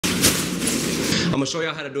I'm gonna show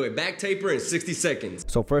y'all how to do a back taper in 60 seconds.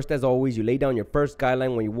 So first, as always, you lay down your first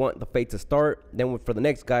guideline when you want the fade to start. Then for the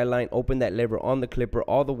next guideline, open that lever on the clipper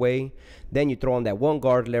all the way. Then you throw on that 1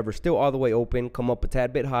 guard lever still all the way open, come up a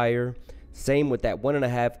tad bit higher. Same with that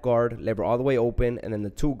 1.5 guard lever all the way open, and then the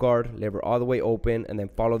 2 guard lever all the way open, and then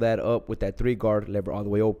follow that up with that 3 guard lever all the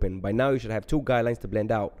way open. By now you should have 2 guidelines to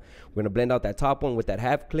blend out. We're gonna blend out that top one with that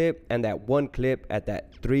half clip and that 1 clip at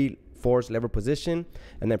that 3/4 lever position.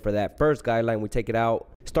 And then for that first guideline, we take it out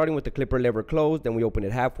starting with the clipper lever closed, then we open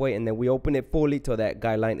it halfway, and then we open it fully till that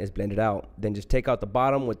guideline is blended out. Then just take out the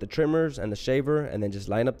bottom with the trimmers and the shaver, and then just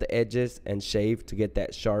line up the edges and shave to get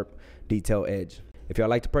that sharp detail edge. If y'all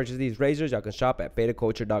like to purchase these razors, y'all can shop at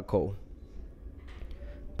fadedculture.co.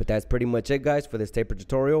 But that's pretty much it, guys, for this taper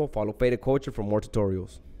tutorial. Follow Faded Culture for more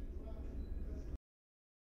tutorials.